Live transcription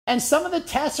And some of the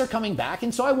tests are coming back,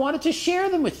 and so I wanted to share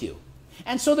them with you.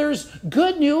 And so there's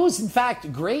good news, in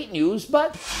fact, great news,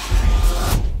 but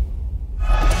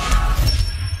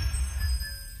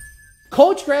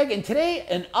Coach Greg, and today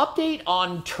an update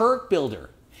on Turk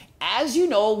Builder. As you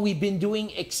know, we've been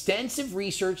doing extensive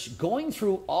research, going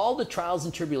through all the trials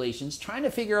and tribulations, trying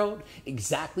to figure out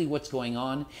exactly what's going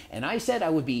on. And I said I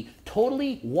would be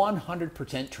totally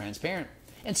 100% transparent.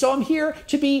 And so I'm here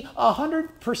to be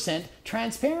 100%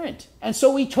 transparent. And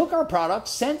so we took our products,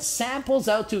 sent samples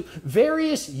out to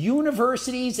various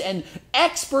universities and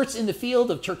experts in the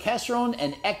field of turkesterone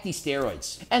and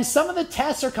ecdysteroids. And some of the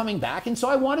tests are coming back, and so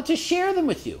I wanted to share them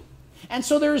with you. And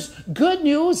so there's good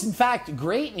news, in fact,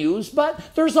 great news,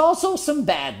 but there's also some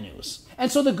bad news.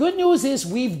 And so the good news is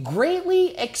we've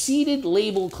greatly exceeded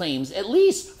label claims, at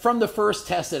least from the first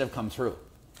tests that have come through.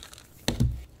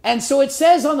 And so it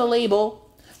says on the label,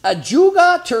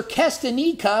 Ajuga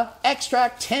turkesteronica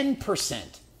extract 10%.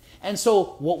 And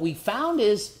so what we found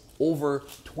is over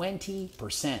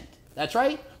 20%. That's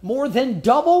right, more than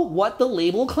double what the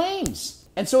label claims.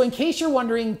 And so in case you're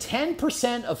wondering,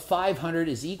 10% of 500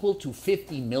 is equal to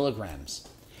 50 milligrams.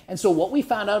 And so what we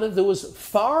found out is there was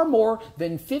far more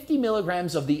than 50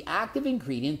 milligrams of the active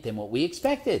ingredient than what we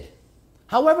expected.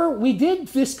 However, we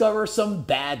did discover some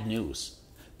bad news.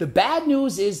 The bad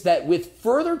news is that with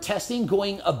further testing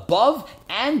going above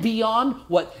and beyond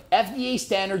what FDA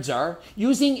standards are,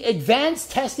 using advanced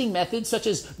testing methods such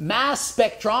as mass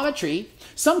spectrometry,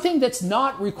 something that's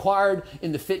not required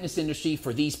in the fitness industry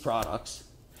for these products,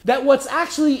 that what's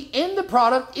actually in the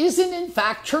product isn't in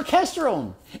fact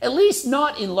turkesterone, at least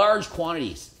not in large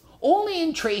quantities, only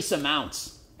in trace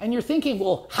amounts. And you're thinking,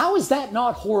 well, how is that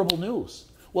not horrible news?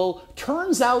 Well,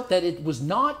 turns out that it was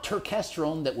not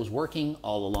turkesterone that was working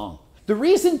all along. The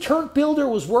reason Turk Builder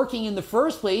was working in the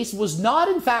first place was not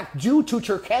in fact due to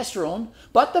turkesterone,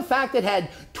 but the fact that it had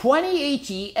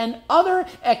 20-HE and other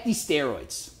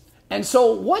ecdysteroids. And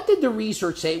so what did the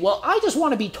research say? Well, I just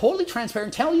want to be totally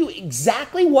transparent, tell you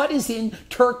exactly what is in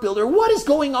Turk Builder, what is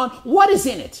going on, what is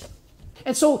in it.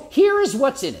 And so here is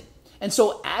what's in it. And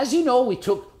so, as you know, we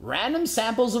took random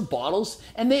samples of bottles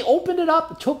and they opened it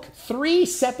up, took 3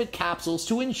 separate capsules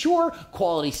to ensure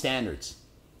quality standards.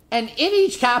 And in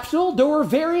each capsule, there were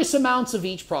various amounts of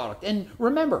each product. And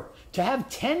remember, to have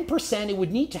 10%, it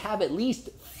would need to have at least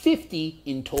 50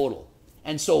 in total.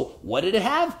 And so, what did it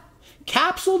have?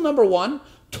 Capsule number 1,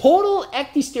 total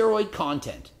ecdysteroid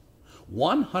content,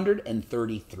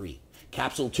 133.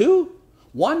 Capsule 2,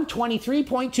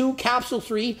 123.2, capsule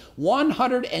 3,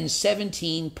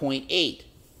 117.8.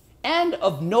 And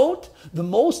of note, the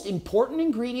most important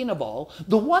ingredient of all,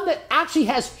 the one that actually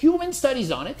has human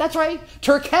studies on it, that's right,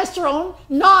 turkesterone,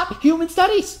 not human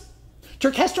studies.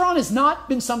 Turkesterone has not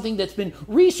been something that's been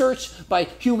researched by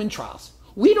human trials.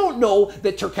 We don't know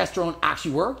that turkesterone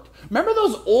actually worked. Remember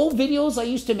those old videos I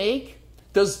used to make?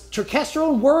 Does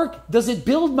turkesterone work? Does it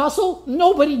build muscle?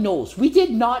 Nobody knows. We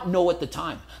did not know at the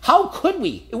time. How could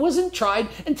we? It wasn't tried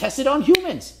and tested on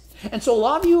humans. And so a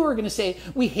lot of you are going to say,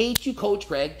 we hate you, Coach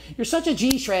Greg. You're such a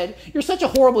G-shred. You're such a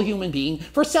horrible human being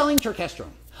for selling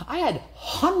turkesterone. I had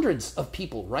hundreds of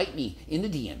people write me in the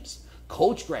DMs,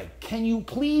 Coach Greg, can you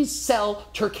please sell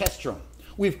turkesterone?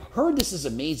 We've heard this is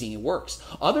amazing. It works.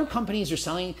 Other companies are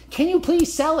selling. Can you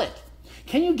please sell it?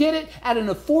 Can you get it at an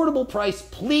affordable price?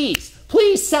 Please,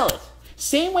 please sell it.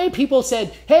 Same way people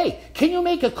said, hey, can you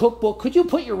make a cookbook? Could you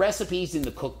put your recipes in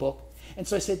the cookbook? And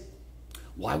so I said,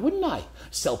 why wouldn't I?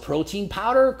 Sell protein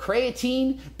powder,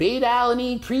 creatine,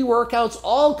 beta-alanine, pre-workouts,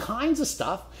 all kinds of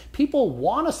stuff. People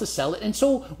want us to sell it. And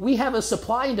so we have a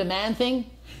supply and demand thing.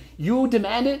 You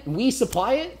demand it and we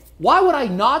supply it. Why would I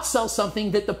not sell something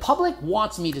that the public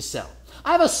wants me to sell?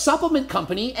 I have a supplement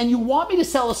company and you want me to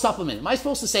sell a supplement. Am I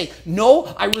supposed to say, no,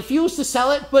 I refuse to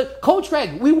sell it, but Coach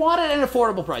Greg, we want it at an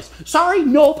affordable price. Sorry,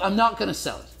 nope, I'm not going to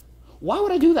sell it. Why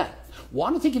would I do that?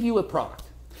 Wanted to give you a product.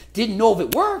 Didn't know if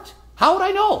it worked. How would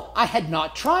I know? I had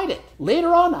not tried it.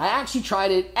 Later on, I actually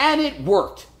tried it and it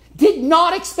worked. Did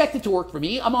not expect it to work for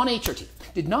me. I'm on HRT.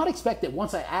 Did not expect that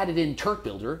once I added in Turk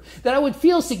Builder, that I would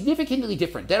feel significantly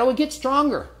different, that I would get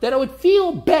stronger, that I would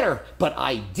feel better. But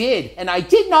I did, and I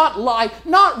did not lie,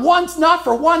 not once, not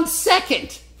for 1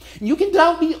 second. You can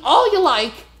doubt me all you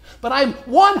like, but I'm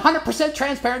 100%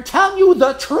 transparent, telling you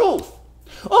the truth.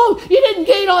 Oh, you didn't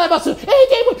gain all that muscle. Hey,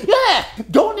 yeah,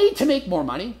 don't need to make more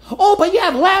money. Oh, but you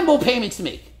have Lambo payments to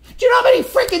make. Do you know how many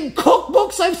freaking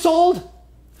cookbooks I've sold?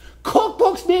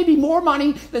 Cookbooks made me more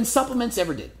money than supplements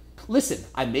ever did. Listen,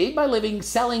 I made my living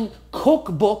selling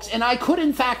cookbooks and I could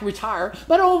in fact retire,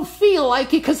 but I don't feel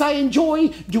like it because I enjoy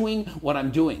doing what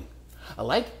I'm doing. I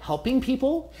like helping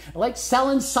people. I like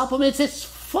selling supplements. It's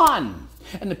fun.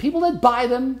 And the people that buy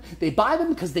them, they buy them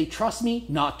because they trust me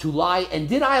not to lie. And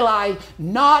did I lie?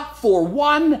 Not for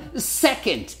 1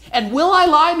 second. And will I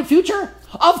lie in the future?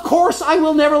 Of course I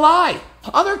will never lie.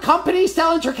 Other companies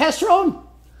selling turkesterone,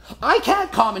 I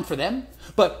can't comment for them.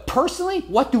 But personally,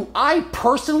 what do I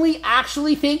personally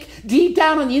actually think deep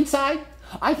down on the inside?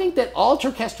 I think that all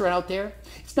turkesterone out there,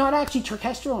 it's not actually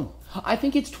turkesterone. I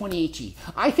think it's 20-HE.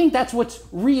 I think that's what's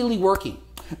really working.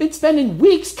 I've been spending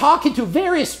weeks talking to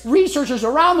various researchers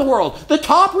around the world, the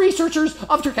top researchers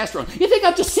of turkesterone. You think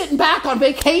I'm just sitting back on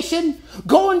vacation,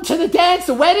 going to the dance,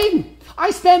 the wedding?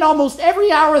 I spend almost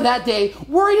every hour of that day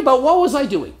worried about what was I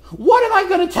doing? What am I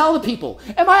going to tell the people?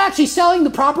 Am I actually selling the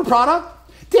proper product?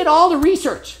 Did all the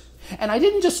research. And I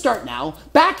didn't just start now.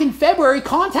 Back in February,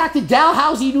 contacted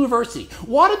Dalhousie University.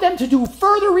 Wanted them to do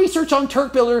further research on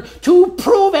Turk Builder to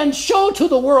prove and show to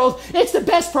the world it's the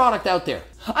best product out there.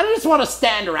 I don't just want to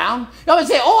stand around and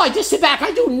say, oh, I just sit back,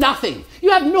 I do nothing.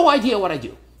 You have no idea what I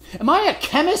do. Am I a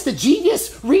chemist, a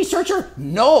genius, researcher?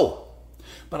 No.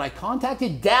 But I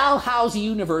contacted Dalhousie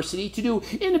University to do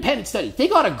independent study. They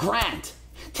got a grant.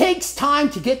 Takes time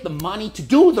to get the money to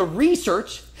do the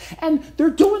research, and they're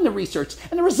doing the research,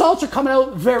 and the results are coming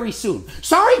out very soon.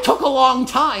 Sorry it took a long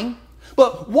time,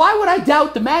 but why would I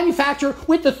doubt the manufacturer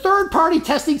with the third-party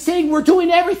testing saying we're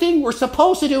doing everything we're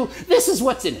supposed to do? This is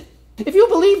what's in it. If you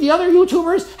believe the other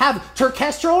YouTubers have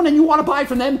turkesterone and you want to buy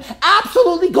from them,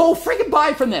 absolutely go friggin'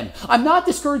 buy from them. I'm not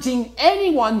discouraging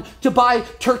anyone to buy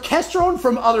turkesterone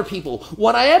from other people.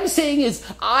 What I am saying is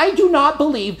I do not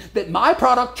believe that my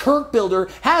product, Turk Builder,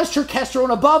 has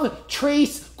turkesterone above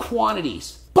trace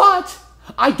quantities. But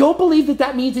I don't believe that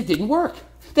that means it didn't work.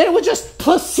 That it was just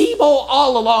placebo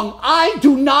all along. I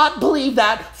do not believe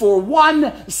that for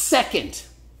 1 second.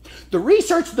 The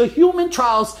research, the human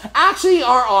trials, actually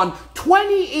are on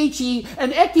 20-HE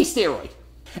and ecdysteroid.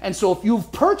 And so if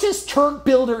you've purchased Turk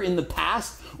Builder in the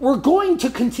past, we're going to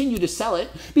continue to sell it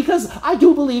because I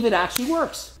do believe it actually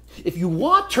works. If you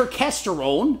want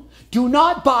turkesterone, do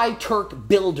not buy Turk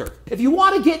Builder. If you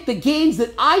want to get the gains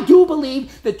that I do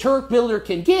believe that Turk Builder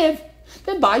can give,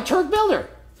 then buy Turk Builder.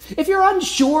 If you're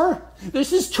unsure,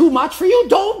 this is too much for you,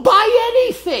 don't buy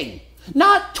anything.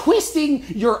 Not twisting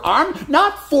your arm,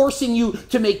 not forcing you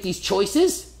to make these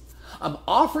choices. I'm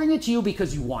offering it to you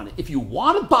because you want it. If you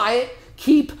want to buy it,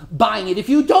 keep buying it. If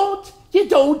you don't, you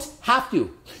don't have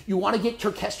to. You want to get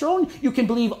turkesterone? You can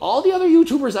believe all the other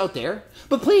YouTubers out there,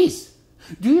 but please,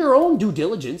 do your own due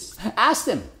diligence. Ask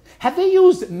them, have they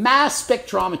used mass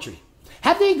spectrometry?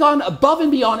 Have they gone above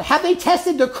and beyond? Have they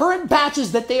tested the current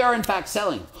batches that they are in fact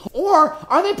selling? Or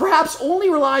are they perhaps only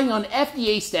relying on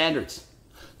FDA standards?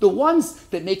 The ones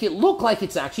that make it look like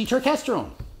it's actually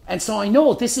turkesterone. And so I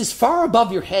know this is far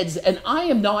above your heads and I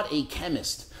am not a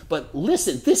chemist, but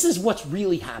listen, this is what's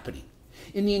really happening.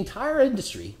 In the entire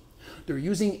industry, they're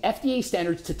using FDA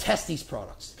standards to test these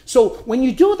products. So when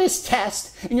you do this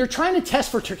test and you're trying to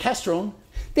test for turkesterone,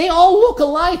 they all look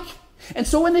alike. And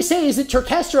so when they say, is it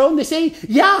turkesterone? They say,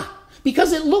 yeah,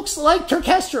 because it looks like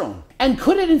turkesterone. And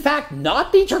could it in fact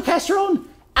not be turkesterone?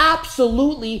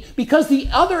 Absolutely, because the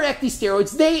other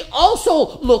ecdysteroids, they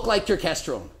also look like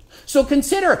turkesterone. So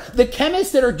consider the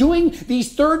chemists that are doing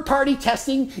these third-party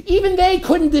testing, even they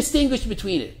couldn't distinguish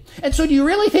between it. And so do you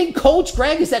really think Coach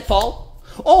Greg is at fault?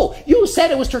 Oh, you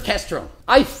said it was turkesterone.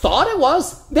 I thought it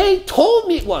was. They told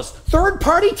me it was.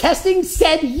 Third-party testing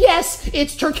said, yes,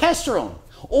 it's turkesterone.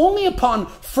 Only upon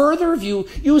further review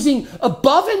using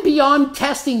above and beyond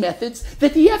testing methods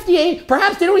that the FDA,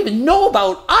 perhaps they don't even know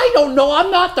about. I don't know.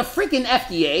 I'm not the freaking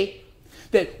FDA.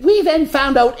 That we then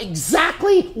found out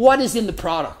exactly what is in the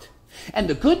product. And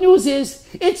the good news is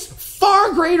it's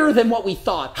far greater than what we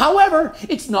thought. However,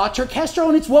 it's not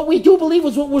turkesterone. It's what we do believe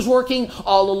was what was working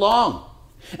all along.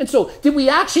 And so did we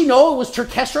actually know it was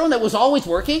turkesterone that was always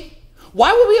working?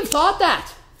 Why would we have thought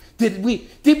that? Did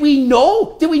we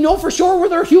know? Did we know for sure? Were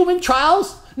there human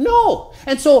trials? No.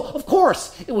 And so, of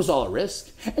course, it was all a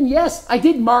risk. And yes, I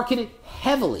did market it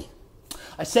heavily.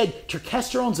 I said,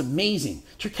 turkesterone's amazing.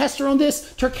 Turkesterone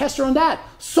this, turkesterone that.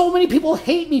 So many people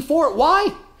hate me for it.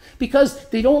 Why? Because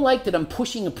they don't like that I'm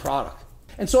pushing a product.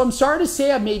 And so I'm sorry to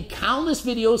say I've made countless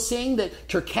videos saying that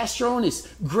turkesterone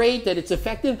is great, that it's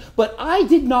effective, but I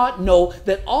did not know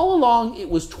that all along it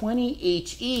was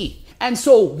 20-HE. And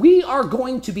so we are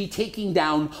going to be taking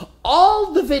down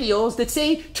all the videos that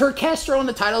say turkesterone,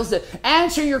 the titles that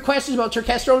answer your questions about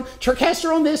turkesterone,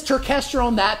 turkesterone this,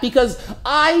 turkesterone that, because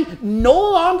I no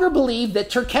longer believe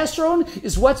that turkesterone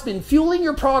is what's been fueling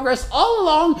your progress all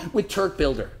along with Turk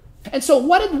Builder. And so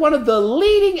what did one of the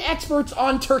leading experts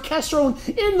on turkesterone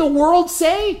in the world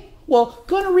say? Well,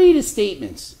 gonna read his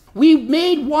statements. We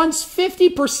made once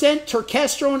 50%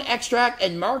 turkesterone extract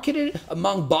and marketed it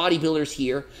among bodybuilders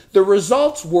here. The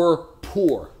results were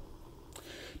poor.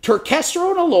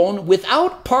 Turkesterone alone,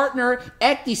 without partner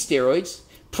ecdysteroids,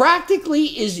 practically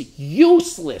is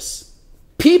useless.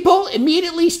 People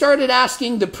immediately started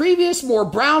asking the previous more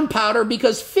brown powder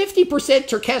because 50%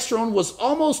 turkesterone was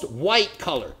almost white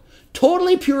color,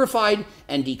 totally purified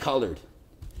and decolored.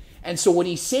 And so what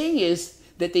he's saying is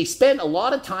that they spent a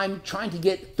lot of time trying to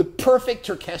get the perfect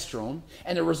turkesterone,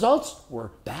 and the results were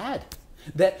bad.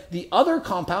 That the other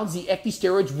compounds, the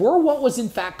ecdysteroids, were what was in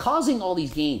fact causing all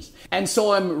these gains. And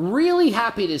so I'm really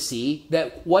happy to see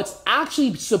that what's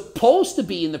actually supposed to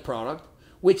be in the product,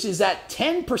 which is at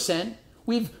 10%,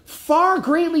 we've far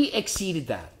greatly exceeded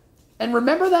that. And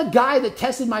remember that guy that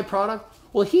tested my product?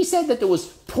 Well, he said that there was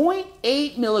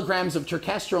 0.8 milligrams of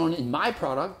turkesterone in my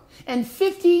product and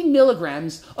 15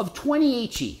 milligrams of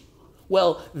 20HE.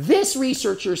 Well, this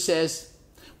researcher says,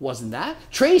 wasn't that?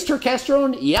 Trace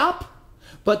turkesterone, yup.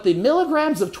 But the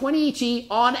milligrams of 20HE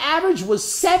on average was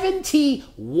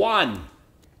 71.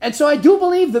 And so I do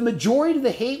believe the majority of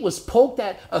the hate was poked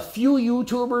at a few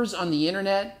YouTubers on the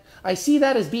internet. I see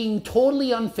that as being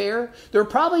totally unfair. There are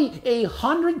probably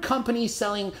 100 companies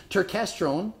selling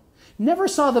turkesterone. Never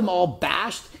saw them all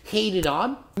bashed, hated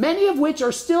on, many of which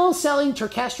are still selling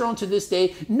turkesterone to this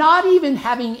day, not even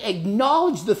having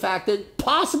acknowledged the fact that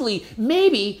possibly,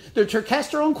 maybe, their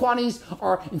turkesterone quantities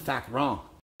are in fact wrong.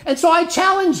 And so I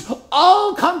challenge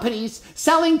all companies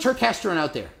selling turkesterone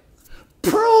out there.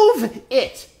 Prove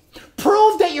it.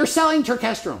 Prove that you're selling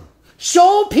turkesterone.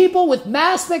 Show people with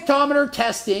mass spectrometer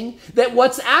testing that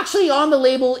what's actually on the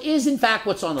label is in fact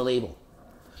what's on the label.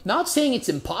 Not saying it's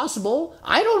impossible.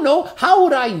 I don't know. How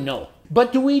would I know?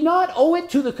 But do we not owe it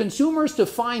to the consumers to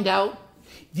find out?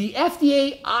 The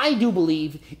FDA, I do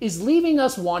believe, is leaving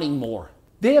us wanting more.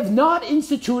 They have not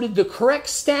instituted the correct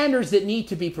standards that need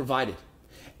to be provided.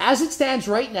 As it stands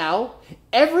right now,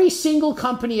 every single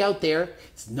company out there,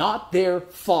 it's not their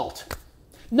fault.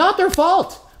 Not their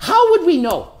fault. How would we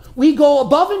know? We go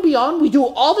above and beyond. We do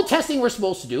all the testing we're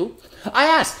supposed to do. I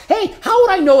ask, hey, how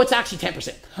would I know it's actually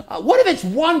 10%? What if it's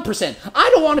 1%? I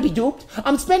don't want to be duped.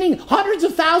 I'm spending hundreds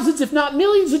of thousands, if not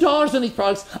millions of dollars on these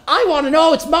products. I want to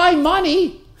know it's my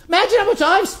money. Imagine how much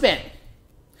I've spent.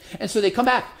 And so they come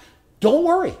back. Don't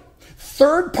worry.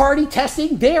 Third-party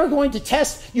testing, they are going to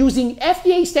test using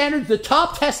FDA standards, the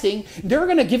top testing. They're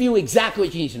going to give you exactly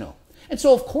what you need to know. And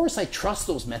so, of course, I trust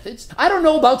those methods. I don't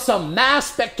know about some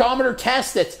mass spectrometer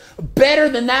test that's better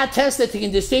than that test that they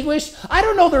can distinguish. I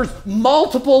don't know there's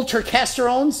multiple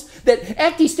turkesterones, that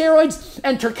ecdysteroids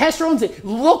and turkesterones that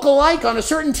look alike on a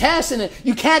certain test and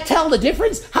you can't tell the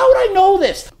difference. How would I know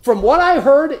this? From what I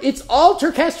heard, it's all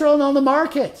turkesterone on the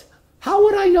market. How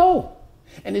would I know?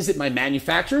 And is it my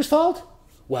manufacturer's fault?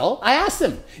 Well, I asked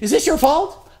them, is this your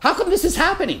fault? How come this is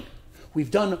happening?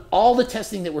 We've done all the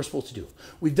testing that we're supposed to do.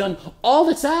 We've done all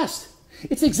that's asked.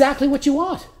 It's exactly what you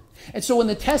want. And so when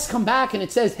the tests come back and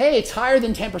it says, hey, it's higher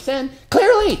than 10%,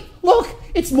 clearly, look,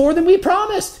 it's more than we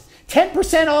promised.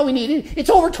 10% all we needed. It's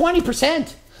over 20%,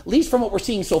 at least from what we're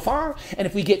seeing so far. And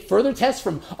if we get further tests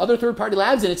from other third-party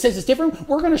labs and it says it's different,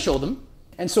 we're going to show them.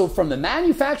 And so from the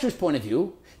manufacturer's point of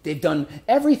view, they've done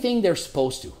everything they're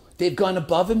supposed to. They've gone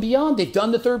above and beyond. They've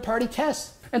done the third-party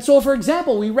tests. And so, for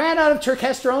example, we ran out of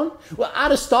turkesterone, we're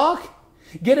out of stock,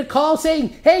 get a call saying,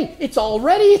 hey, it's all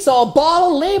ready, it's all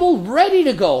bottle labeled, ready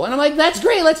to go. And I'm like, that's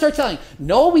great, let's start selling.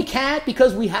 No, we can't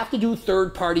because we have to do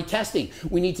third-party testing.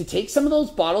 We need to take some of those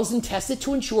bottles and test it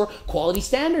to ensure quality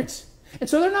standards. And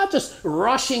so they're not just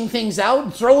rushing things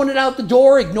out, throwing it out the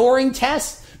door, ignoring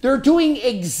tests. They're doing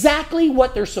exactly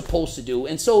what they're supposed to do.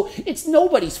 And so it's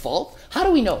nobody's fault. How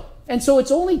do we know? And so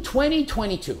it's only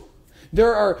 2022.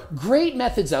 There are great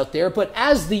methods out there, but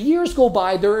as the years go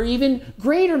by, there are even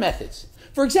greater methods.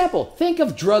 For example, think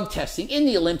of drug testing in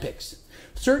the Olympics.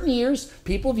 Certain years,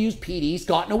 people have used PEDs,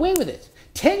 gotten away with it.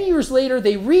 10 years later,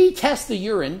 they retest the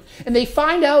urine, and they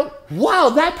find out, wow,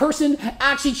 that person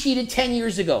actually cheated 10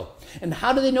 years ago. And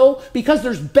how do they know? Because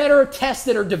there's better tests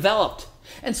that are developed.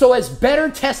 And so as better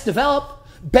tests develop,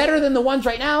 better than the ones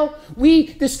right now,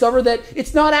 we discover that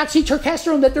it's not actually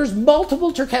turkesterone, that there's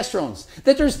multiple turkesterones,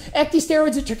 that there's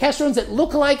ecdysteroids and turkesterones that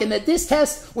look alike, and that this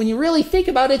test, when you really think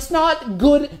about it, it's not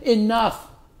good enough.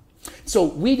 So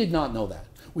we did not know that.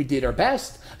 We did our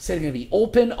best, said it's going to be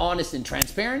open, honest, and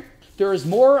transparent. There is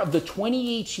more of the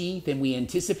 20HE than we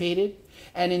anticipated.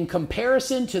 And in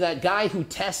comparison to that guy who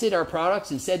tested our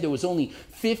products and said there was only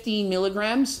 15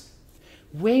 milligrams,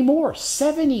 way more,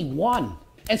 71.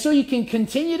 And so you can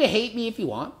continue to hate me if you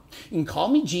want. You can call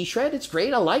me G-Shred. It's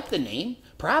great. I like the name.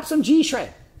 Perhaps I'm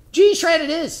G-Shred. G-Shred it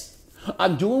is.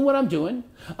 I'm doing what I'm doing.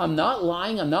 I'm not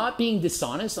lying. I'm not being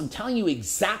dishonest. I'm telling you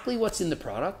exactly what's in the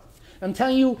product. I'm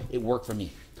telling you it worked for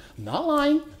me. I'm not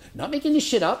lying, not making this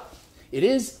shit up. It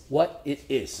is what it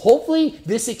is. Hopefully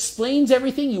this explains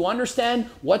everything. You understand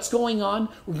what's going on.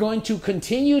 We're going to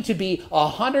continue to be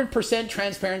 100%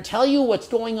 transparent, tell you what's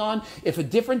going on. If a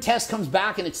different test comes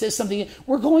back and it says something,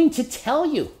 we're going to tell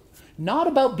you. Not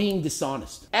about being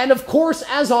dishonest. And of course,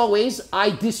 as always, I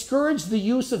discourage the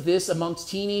use of this amongst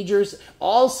teenagers.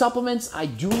 All supplements, I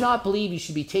do not believe you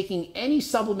should be taking any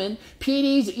supplement.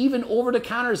 PEDs, even over the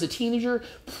counter as a teenager,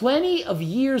 plenty of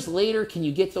years later can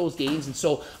you get those gains. And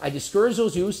so I discourage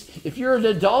those use. If you're an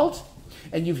adult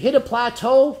and you've hit a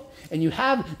plateau, and you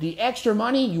have the extra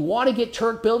money, you want to get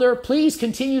Turk Builder, please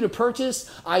continue to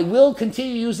purchase. I will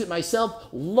continue to use it myself.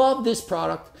 Love this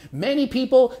product. Many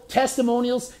people,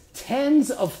 testimonials,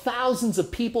 tens of thousands of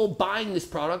people buying this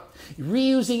product,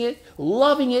 reusing it,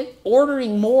 loving it,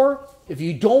 ordering more. If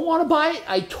you don't want to buy it,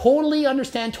 I totally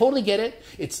understand, totally get it.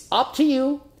 It's up to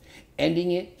you.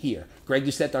 Ending it here.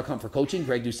 GregDoucette.com for coaching.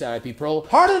 Greg Doucette IP Pro.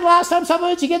 Harder than last time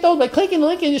supplements. You get those by clicking the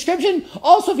link in the description.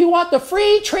 Also, if you want the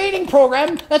free training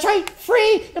program, that's right,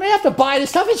 free. You don't have to buy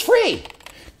this stuff. It's free.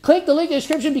 Click the link in the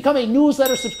description. Become a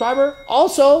newsletter subscriber.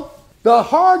 Also, the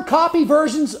hard copy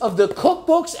versions of the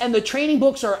cookbooks and the training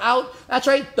books are out. That's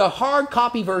right, the hard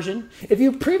copy version. If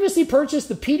you previously purchased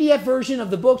the PDF version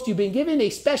of the books, you've been given a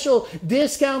special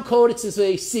discount code.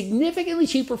 It's significantly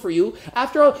cheaper for you.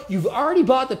 After all, you've already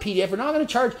bought the PDF. We're not going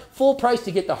to charge full price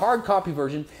to get the hard copy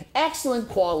version. Excellent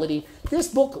quality. This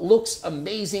book looks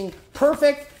amazing,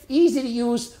 perfect, easy to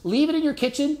use. Leave it in your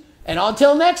kitchen. And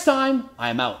until next time,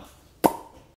 I'm out.